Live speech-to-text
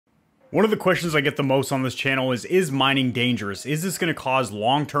One of the questions I get the most on this channel is mining dangerous? Is this going to cause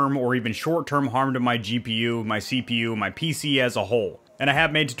long-term or even short-term harm to my GPU, my CPU, my PC as a whole? And I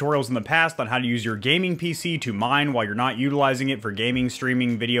have made tutorials in the past on how to use your gaming PC to mine while you're not utilizing it for gaming,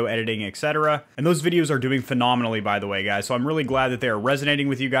 streaming, video editing, etc. And those videos are doing phenomenally, by the way, guys. So I'm really glad that they are resonating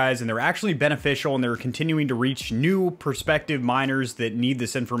with you guys and they're actually beneficial and they're continuing to reach new prospective miners that need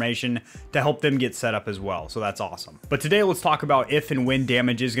this information to help them get set up as well. So that's awesome. But today let's talk about if and when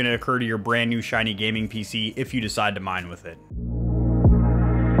damage is going to occur to your brand new shiny gaming PC if you decide to mine with it.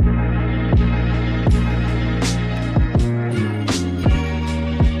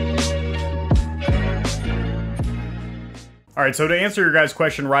 Alright, so to answer your guys'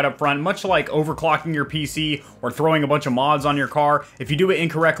 question right up front, much like overclocking your PC or throwing a bunch of mods on your car, if you do it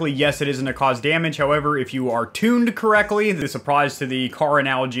incorrectly, yes, it is going to cause damage. However, if you are tuned correctly, this applies to the car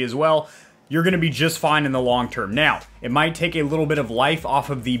analogy as well, you're going to be just fine in the long term. Now, it might take a little bit of life off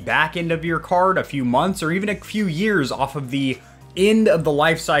of the back end of your card, a few months or even a few years off of the end of the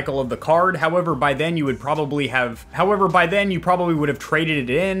life cycle of the card. However, by then you probably would have traded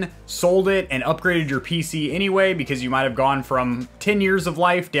it in, sold it, and upgraded your PC anyway, because you might have gone from 10 years of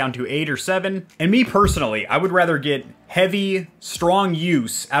life down to 8 or 7. And me personally, I would rather get heavy, strong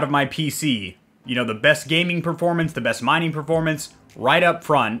use out of my PC, you know, the best gaming performance, the best mining performance, right up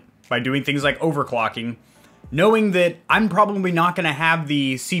front by doing things like overclocking, knowing that I'm probably not going to have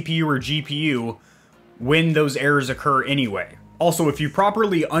the CPU or GPU when those errors occur anyway. Also, if you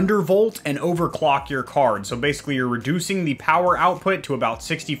properly undervolt and overclock your card, so basically you're reducing the power output to about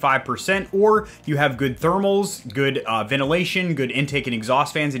 65%, or you have good thermals, good ventilation, good intake and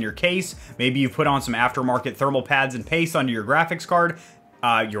exhaust fans in your case, maybe you put on some aftermarket thermal pads and paste onto your graphics card,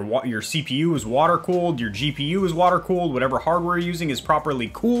 your CPU is water cooled, your GPU is water cooled, whatever hardware you're using is properly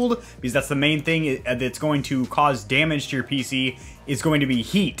cooled, because that's the main thing that's going to cause damage to your PC is going to be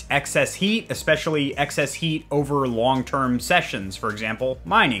heat, especially excess heat over long-term sessions, for example,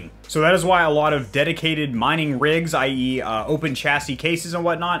 mining. So that is why a lot of dedicated mining rigs, i.e. Open chassis cases and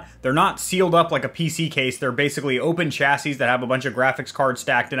whatnot, they're not sealed up like a PC case. They're basically open chassis that have a bunch of graphics cards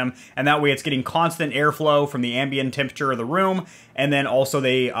stacked in them, and that way it's getting constant airflow from the ambient temperature of the room. And then also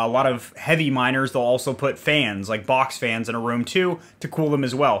a lot of heavy miners, they'll also put fans, like box fans in a room too, to cool them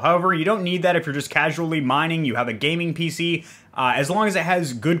as well. However, you don't need that if you're just casually mining, you have a gaming PC. As long as it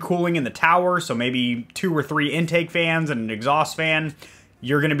has good cooling in the tower, so maybe 2 or 3 intake fans and an exhaust fan,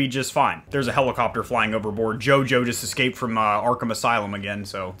 you're going to be just fine. There's a helicopter flying overboard. Jojo just escaped from Arkham Asylum again,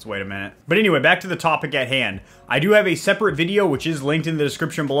 so let's wait a minute. But anyway, back to the topic at hand. I do have a separate video, which is linked in the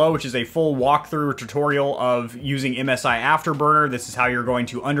description below, which is a full walkthrough tutorial of using MSI Afterburner. This is how you're going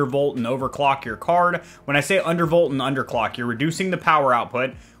to undervolt and overclock your card. When I say undervolt and underclock, you're reducing the power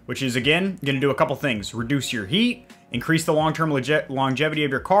output, which is, again, going to do a couple things. Reduce your heat, increase the long-term longevity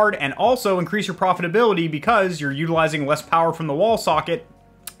of your card, and also increase your profitability because you're utilizing less power from the wall socket.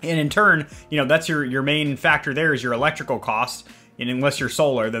 And in turn, you know, that's your main factor there is your electrical cost. And unless you're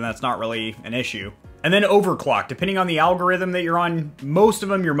solar, then that's not really an issue. And then overclock. Depending on the algorithm that you're on, most of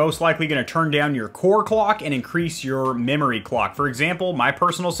them, you're most likely going to turn down your core clock and increase your memory clock. For example, my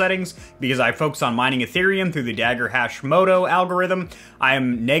personal settings, because I focus on mining Ethereum through the Dagger Hashimoto algorithm, I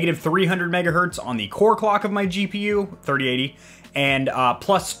am negative 300 megahertz on the core clock of my GPU, 3080, and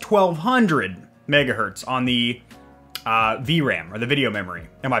plus 1200 megahertz on the VRAM, or the video memory.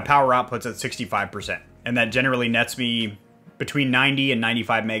 And my power output's at 65%. And that generally nets me between 90 and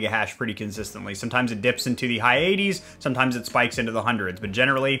 95 mega hash pretty consistently. Sometimes it dips into the high 80s, sometimes it spikes into the hundreds, but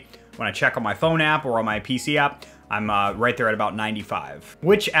generally, when I check on my phone app or on my PC app, I'm right there at about 95.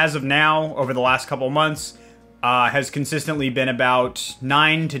 Which, as of now, over the last couple months, has consistently been about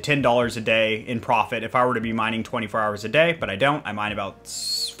 $9 to $10 a day in profit if I were to be mining 24 hours a day, but I don't. I mine about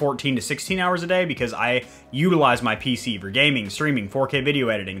 14 to 16 hours a day because I utilize my PC for gaming, streaming, 4K video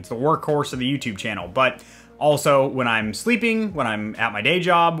editing. It's the workhorse of the YouTube channel, but also, when I'm sleeping, when I'm at my day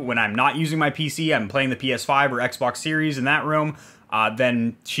job, when I'm not using my PC, I'm playing the PS5 or Xbox Series in that room,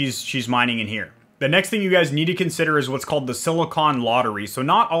 then she's mining in here. The next thing you guys need to consider is what's called the silicon lottery. So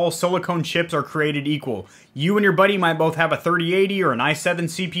not all silicone chips are created equal. You and your buddy might both have a 3080 or an i7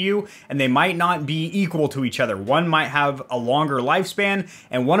 CPU, and they might not be equal to each other. One might have a longer lifespan,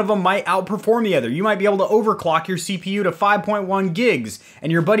 and one of them might outperform the other. You might be able to overclock your CPU to 5.1 gigs,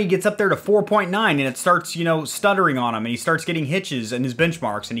 and your buddy gets up there to 4.9, and it starts, you know, stuttering on him, and he starts getting hitches in his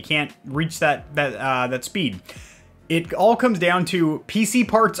benchmarks, and he can't reach that speed. It all comes down to PC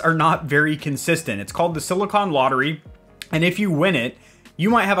parts are not very consistent. It's called the silicon lottery, and if you win it, you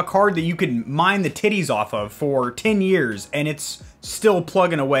might have a card that you could mine the titties off of for 10 years and it's still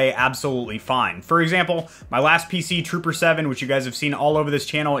plugging away absolutely fine. For example, my last PC, Trooper 7, which you guys have seen all over this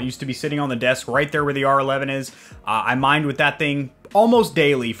channel, it used to be sitting on the desk right there where the R11 is. I mined with that thing almost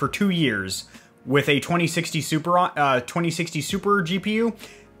daily for 2 years with a 2060 Super GPU.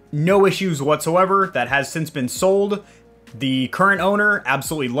 No issues whatsoever. That has since been sold. The current owner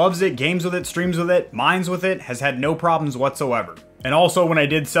absolutely loves it, games with it, streams with it, mines with it, has had no problems whatsoever. And also, when I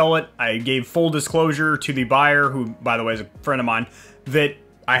did sell it, I gave full disclosure to the buyer, who, by the way, is a friend of mine, that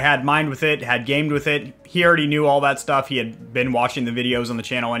I had mined with it, had gamed with it. He already knew all that stuff. He had been watching the videos on the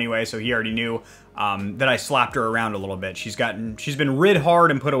channel anyway, so he already knew that I slapped her around a little bit. She's been rid hard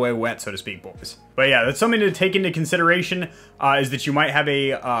and put away wet, so to speak, boys. But yeah, that's something to take into consideration, is that you might have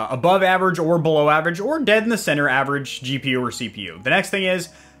a above average or below average or dead in the center average GPU or CPU. The next thing is,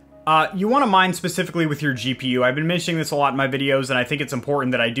 you want to mine specifically with your GPU. I've been mentioning this a lot in my videos, and I think it's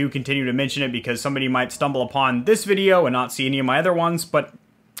important that I do continue to mention it because somebody might stumble upon this video and not see any of my other ones, but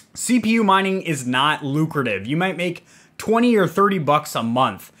CPU mining is not lucrative. You might make 20 or 30 bucks a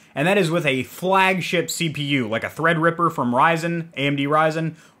month, and that is with a flagship CPU, like a Threadripper from Ryzen, AMD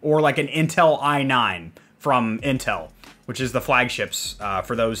Ryzen, or like an Intel i9 from Intel, which is the flagships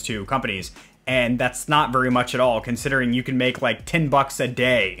for those two companies. And that's not very much at all, considering you can make like 10 bucks a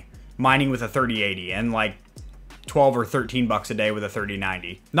day mining with a 3080 and like 12 or 13 bucks a day with a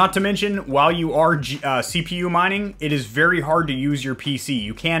 3090. Not to mention, while you are CPU mining, it is very hard to use your PC.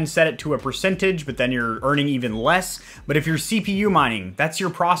 You can set it to a percentage, but then you're earning even less. But if you're CPU mining, that's your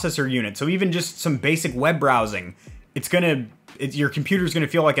processor unit. So even just some basic web browsing, your computer's gonna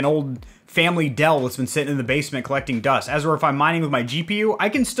feel like an old family Dell that's been sitting in the basement collecting dust. As or if I'm mining with my GPU, I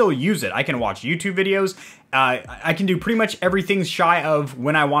can still use it. I can watch YouTube videos. I can do pretty much everything shy of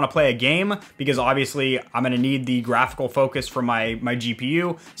when I want to play a game, because obviously I'm going to need the graphical focus from my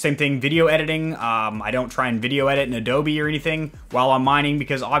GPU. Same thing, video editing. I don't try and video edit in Adobe or anything while I'm mining,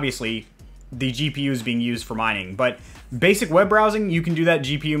 because obviously the GPU is being used for mining. But basic web browsing, you can do that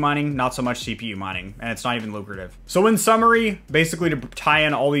GPU mining, not so much CPU mining, and it's not even lucrative. So in summary, basically to tie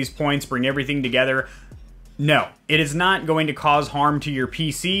in all these points, bring everything together, no, it is not going to cause harm to your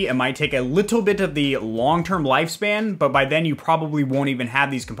PC. It might take a little bit of the long-term lifespan, but by then you probably won't even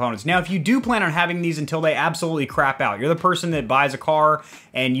have these components. Now, if you do plan on having these until they absolutely crap out, you're the person that buys a car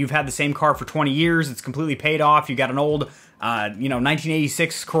and you've had the same car for 20 years, it's completely paid off, you got an old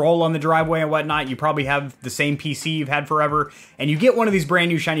 1986 Corolla on the driveway and whatnot, you probably have the same PC you've had forever, and you get one of these brand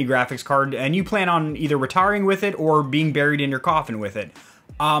new shiny graphics card and you plan on either retiring with it or being buried in your coffin with it.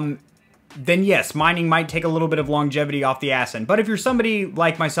 Then yes, mining might take a little bit of longevity off the ass end. But if you're somebody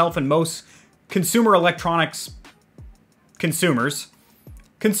like myself and most consumer electronics consumers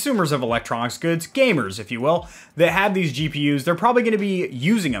of electronics goods, gamers, if you will, that have these GPUs, they're probably going to be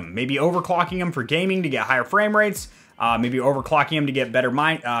using them, maybe overclocking them for gaming to get higher frame rates, maybe overclocking them to get better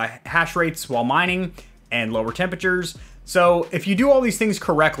hash rates while mining and lower temperatures. So if you do all these things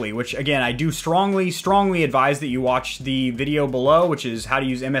correctly, which again, I do strongly advise that you watch the video below, which is how to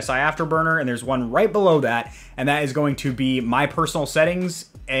use MSI Afterburner, and there's one right below that, and that is going to be my personal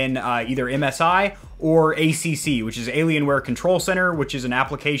settings in either MSI or ACC, which is Alienware Control Center, which is an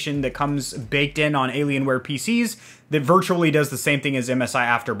application that comes baked in on Alienware PCs that virtually does the same thing as MSI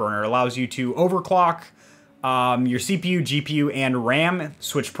Afterburner. It allows you to overclock your CPU, GPU, and RAM,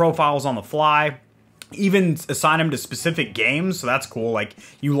 switch profiles on the fly, even assign them to specific games, so that's cool. Like,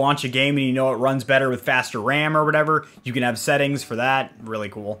 you launch a game and you know it runs better with faster RAM or whatever, you can have settings for that. Really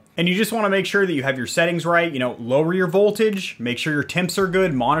cool. And you just want to make sure that you have your settings right, lower your voltage, make sure your temps are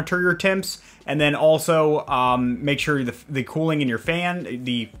good, monitor your temps, and then also make sure the cooling in your fan,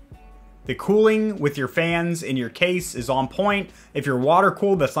 the cooling with your fans in your case is on point. If you're water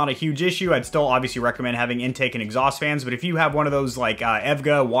cooled, that's not a huge issue. I'd still obviously recommend having intake and exhaust fans, but if you have one of those like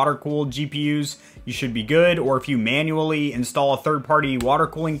EVGA water cooled GPUs, you should be good. Or if you manually install a third-party water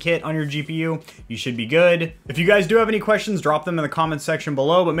cooling kit on your GPU, you should be good. If you guys do have any questions, drop them in the comments section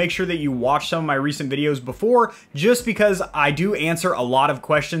below, but make sure that you watch some of my recent videos before, just because I do answer a lot of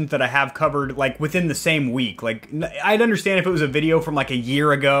questions that I have covered like within the same week. Like, I'd understand if it was a video from like a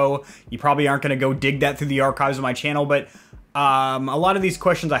year ago, you probably aren't gonna go dig that through the archives of my channel, but a lot of these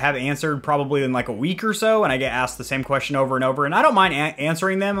questions I have answered probably in like a week or so, and I get asked the same question over and over, and I don't mind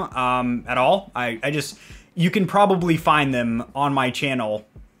answering them at all. You can probably find them on my channel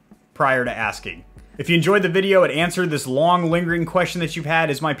prior to asking. If you enjoyed the video, it answered this long lingering question that you've had,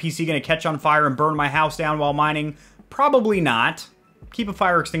 is my PC going to catch on fire and burn my house down while mining? Probably not. keep a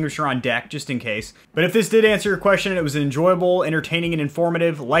fire extinguisher on deck just in case. But if this did answer your question and it was enjoyable, entertaining, and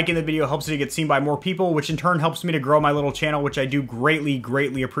informative, liking the video helps it to get seen by more people, which in turn helps me to grow my little channel, which I do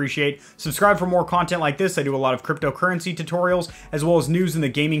greatly appreciate. Subscribe for more content like this. I do a lot of cryptocurrency tutorials, as well as news in the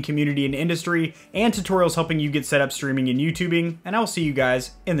gaming community and industry, and tutorials helping you get set up streaming and YouTubing, and I'll see you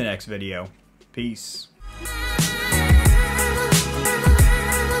guys in the next video. Peace.